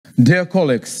Dear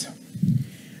colleagues,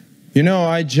 you know,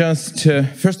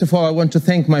 first of all, I want to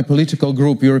thank my political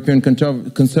group, European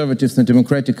Conservatives and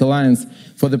Democratic Alliance,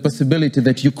 for the possibility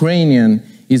that Ukrainian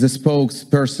is a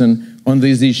spokesperson on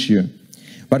this issue.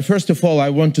 But first of all, I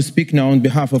want to speak now on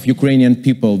behalf of Ukrainian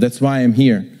people. That's why I'm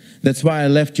here. That's why I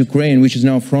left Ukraine, which is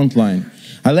now frontline.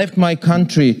 I left my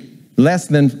country less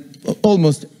than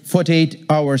almost 48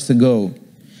 hours ago.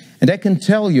 And I can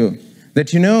tell you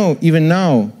that, you know, even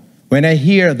now, when I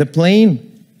hear the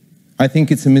plane, I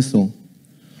think it's a missile.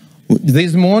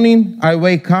 This morning, I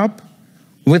wake up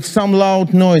with some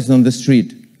loud noise on the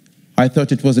street. I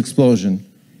thought it was explosion.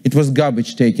 It was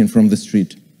garbage taken from the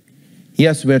street.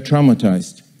 Yes, we're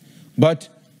traumatized. But,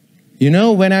 you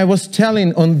know, when I was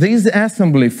telling on this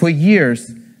assembly for years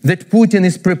that Putin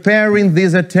is preparing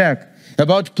this attack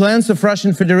about plans of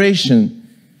Russian Federation,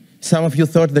 some of you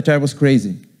thought that I was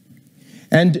crazy.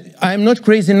 And I'm not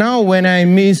crazy now when I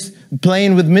miss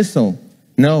playing with missile.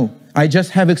 No, I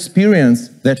just have experience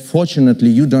that fortunately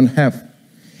you don't have.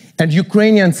 And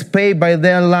Ukrainians pay by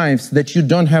their lives that you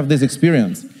don't have this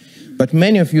experience. But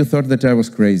many of you thought that I was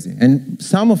crazy. And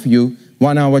some of you,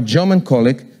 our German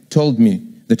colleague, told me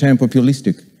that I am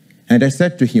populistic. And I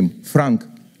said to him, Frank,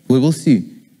 we will see.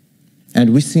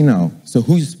 And we see now. So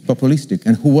who is populistic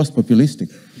and who was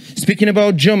populistic? Speaking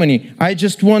about Germany, I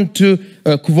just want to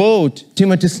quote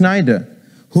Timothy Snyder,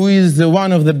 who is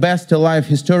one of the best alive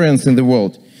historians in the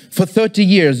world. For 30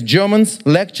 years, Germans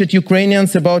lectured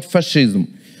Ukrainians about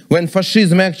fascism. When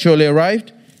fascism actually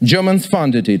arrived, Germans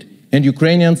funded it, and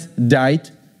Ukrainians died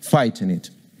fighting it.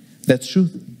 That's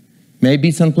truth. Maybe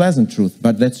it's unpleasant truth,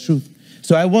 but that's truth.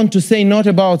 So I want to say not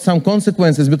about some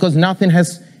consequences, because nothing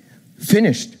has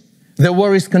finished. The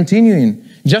war is continuing.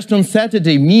 Just on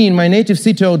Saturday, me in my native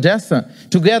city, Odessa,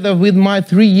 together with my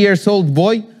 3-year-old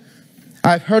boy,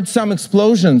 I've heard some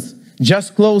explosions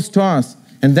just close to us.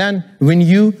 And then we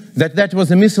knew that that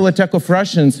was a missile attack of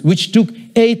Russians, which took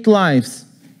 8 lives,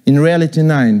 in reality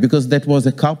 9, because that was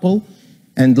a couple,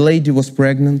 and the lady was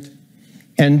pregnant,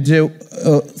 and a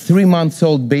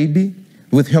 3-month-old baby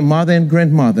with her mother and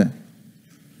grandmother.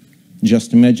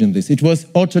 Just imagine this. It was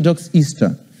Orthodox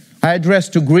Easter. I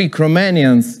addressed to Greek,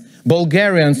 Romanians,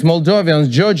 Bulgarians,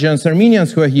 Moldovians, Georgians,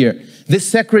 Armenians who are here. This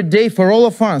sacred day for all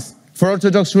of us, for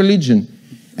Orthodox religion,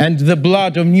 and the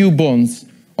blood of newborns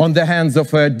on the hands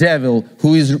of a devil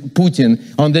who is Putin,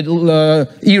 on the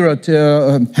Herod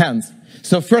hands.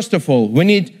 So first of all, we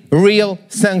need real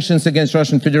sanctions against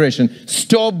Russian Federation.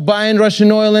 Stop buying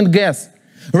Russian oil and gas.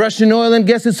 Russian oil and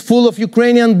gas is full of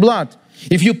Ukrainian blood.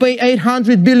 If you pay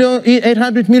 800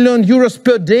 million euros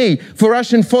per day for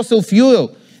Russian fossil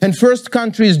fuel, and first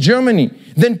country is Germany,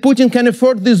 then Putin can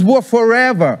afford this war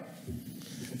forever.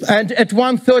 And at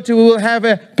 1:30 we will have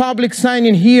a public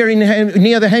signing here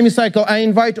near the hemicycle. I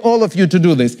invite all of you to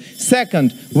do this.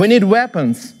 Second, we need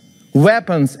weapons.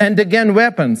 Weapons and again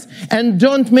weapons. And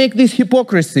don't make this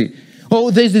hypocrisy.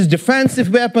 Oh, this is defensive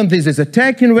weapon, this is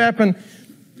attacking weapon.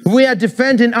 We are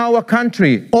defending our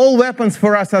country. All weapons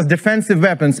for us are defensive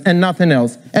weapons and nothing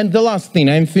else. And the last thing,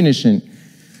 I'm finishing.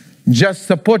 Just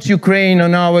support Ukraine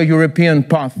on our European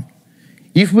path.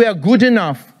 If we are good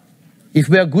enough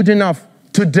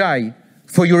to die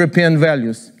for European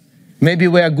values, maybe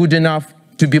we are good enough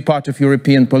to be part of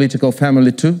European political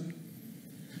family too.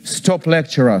 Stop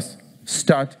lecturing us.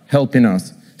 Start helping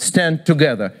us. Stand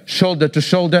together, shoulder to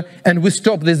shoulder, and we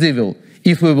stop this evil.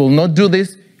 If we will not do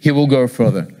this, he will go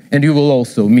further. And you will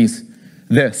also miss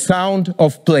the sound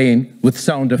of plane with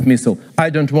sound of missile. I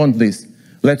don't want this.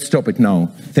 Let's stop it now.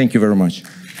 Thank you very much.